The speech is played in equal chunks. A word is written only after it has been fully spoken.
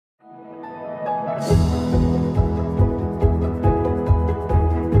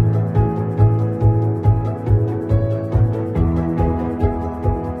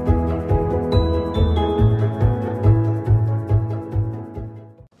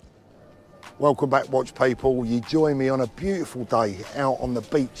Welcome back, watch people. You join me on a beautiful day out on the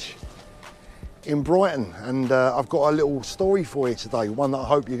beach in Brighton, and I've got a little story for you today, one that I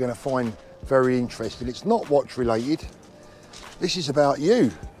hope you're going to find very interesting. It's not watch related. This is about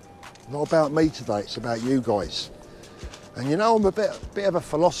you, not about me today. It's about you guys. And you know, I'm a bit of a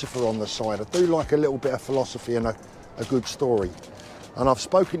philosopher on the side. I do like a little bit of philosophy and a good story. And I've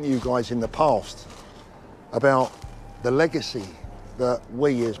spoken to you guys in the past about the legacy that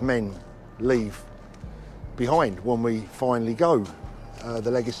we as men leave behind when we finally go.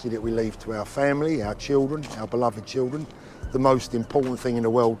 The legacy that we leave to our family, our children, our beloved children, the most important thing in the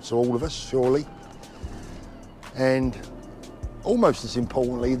world to all of us, surely. And almost as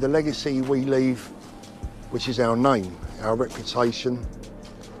importantly, the legacy we leave, which is our name, our reputation,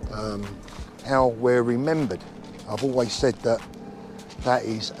 how we're remembered. I've always said that that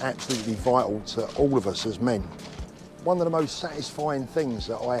is absolutely vital to all of us as men. One of the most satisfying things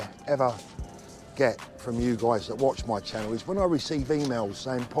that I ever get from you guys that watch my channel is when I receive emails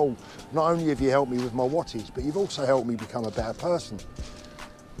saying, Paul, not only have you helped me with my watches, but you've also helped me become a better person.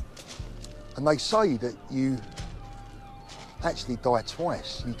 And they say that you actually die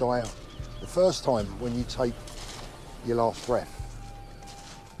twice. You die the first time when you take your last breath,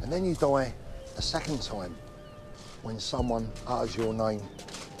 and then you die a second time when someone utters your name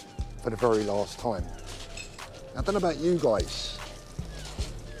for the very last time. I don't know about you guys,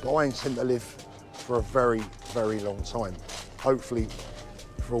 but I intend to live for a very, very long time, hopefully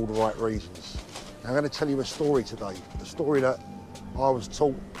for all the right reasons. Now, I'm going to tell you a story today, a story that I was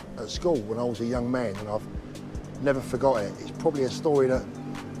taught at school when I was a young man, and I've never forgot it. It's probably a story that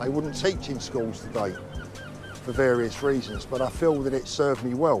they wouldn't teach in schools today for various reasons, but I feel that it served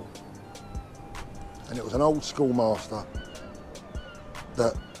me well. And it was an old schoolmaster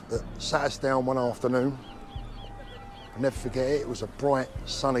that sat us down one afternoon. I'll never forget it. It was a bright,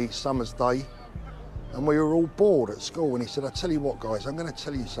 sunny summer's day, and we were all bored at school. And he said, I tell you what, guys, I'm going to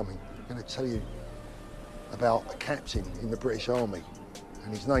tell you something. I'm going to tell you about a captain in the British Army,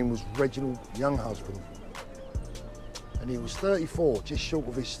 and his name was Reginald Younghusband. And he was 34, just short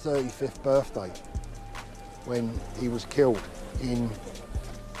of his 35th birthday, when he was killed in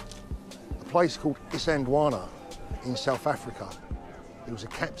a place called Isandlwana in South Africa. He was a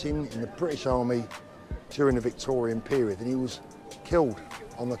captain in the British Army during the Victorian period, and he was killed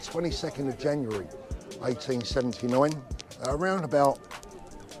on the 22nd of January 1879 at around about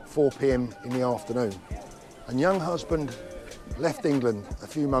 4 p.m. in the afternoon. And Younghusband left England a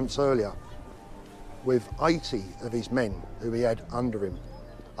few months earlier with 80 of his men who he had under him,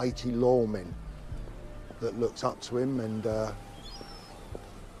 80 loyal men that looked up to him and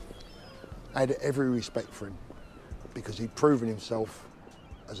had every respect for him, because he'd proven himself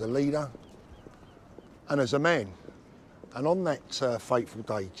as a leader and as a man. And on that fateful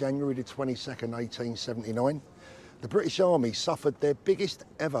day, January the 22nd, 1879, the British Army suffered their biggest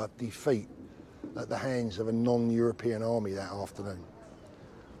ever defeat at the hands of a non-European army that afternoon,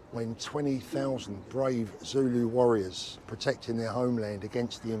 when 20,000 brave Zulu warriors protecting their homeland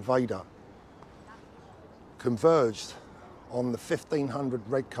against the invader converged on the 1,500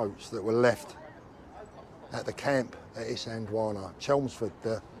 redcoats that were left at the camp at Isandlwana. Chelmsford,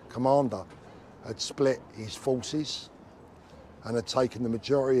 the commander, had split his forces and had taken the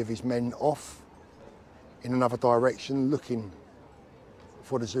majority of his men off in another direction, looking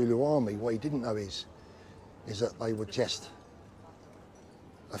for the Zulu army. What he didn't know is that they were just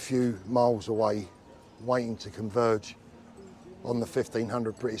a few miles away, waiting to converge on the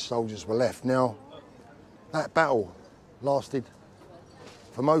 1,500 British soldiers were left. Now, that battle lasted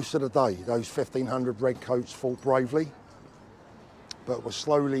for most of the day. Those 1,500 redcoats fought bravely, but were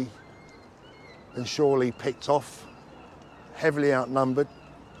slowly and surely picked off, heavily outnumbered,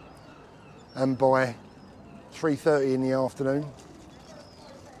 and by 3:30 in the afternoon,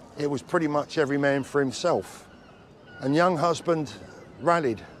 it was pretty much every man for himself. And Younghusband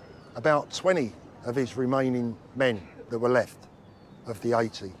rallied about 20 of his remaining men that were left of the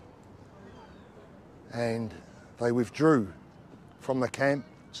 80. And they withdrew from the camp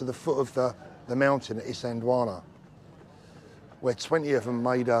to the foot of the mountain at Isandlwana, where 20 of them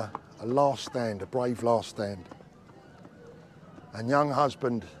made a last stand, a brave last stand. And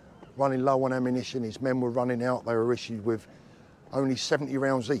Younghusband, running low on ammunition, his men were running out. They were issued with only 70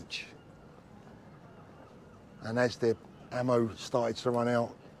 rounds each. And as their ammo started to run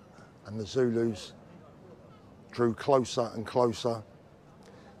out and the Zulus drew closer and closer,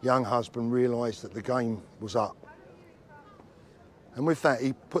 Younghusband realised that the game was up. And with that,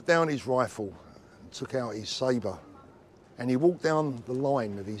 he put down his rifle and took out his sabre, and he walked down the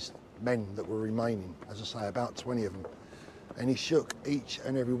line of his men that were remaining, as I say, about 20 of them, and he shook each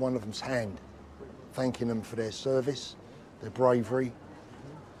and every one of them's hand thanking them for their service, their bravery,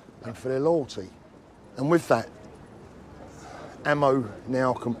 and for their loyalty. And with that, ammo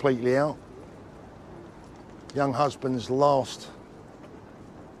now completely out. Young husband's last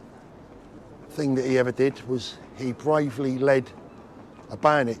thing that he ever did was he bravely led a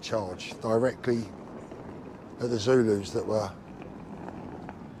bayonet charge directly at the Zulus that were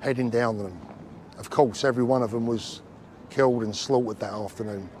heading down on them. Of course, every one of them was killed and slaughtered that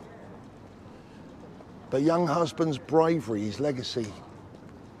afternoon. But young husband's bravery, his legacy,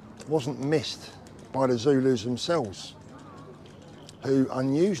 wasn't missed by the Zulus themselves, who,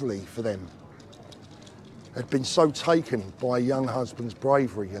 unusually for them, had been so taken by young husband's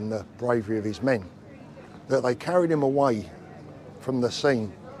bravery and the bravery of his men that they carried him away from the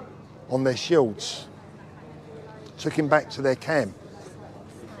scene on their shields, took him back to their camp,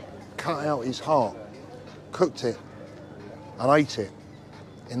 cut out his heart, cooked it and ate it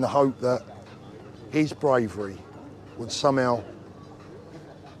in the hope that his bravery would somehow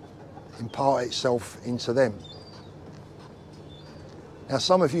impart itself into them. Now,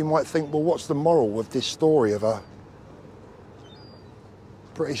 some of you might think, well, what's the moral of this story of a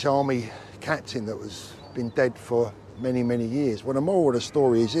British Army captain that was been dead for many, many years? Well, the moral of the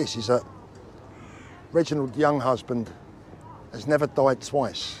story is this, is that Reginald Younghusband has never died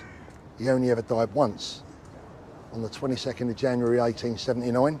twice. He only ever died once, on the 22nd of January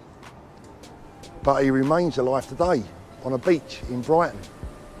 1879. But he remains alive today on a beach in Brighton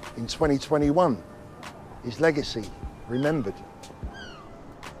in 2021. His legacy remembered.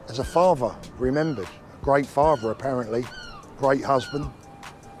 As a father remembered. A great father apparently, great husband,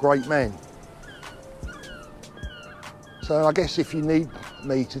 great man. So I guess if you need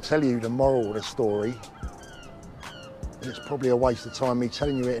me to tell you the moral of the story, then it's probably a waste of time me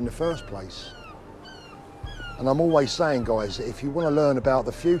telling you it in the first place. And I'm always saying, guys, that if you want to learn about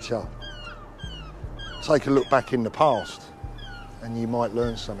the future, take a look back in the past and you might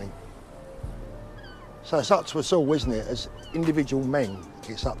learn something. So it's up to us all, isn't it? As individual men,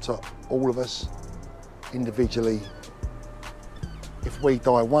 it's up to all of us individually if we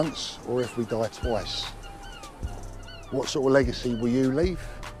die once or if we die twice. What sort of legacy will you leave?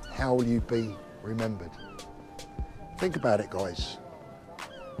 How will you be remembered? Think about it, guys.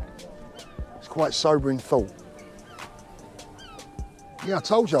 It's quite sobering thought. Yeah, I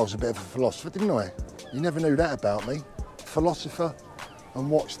told you I was a bit of a philosopher, didn't I? You never knew that about me. Philosopher and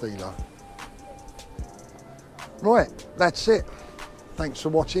watch dealer. Right, that's it. Thanks for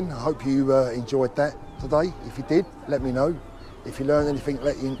watching. I hope you enjoyed that today. If you did, let me know. If you learned anything,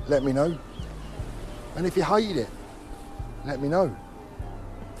 let me know. And if you hated it, let me know.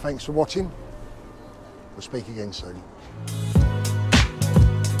 Thanks for watching. We'll speak again soon.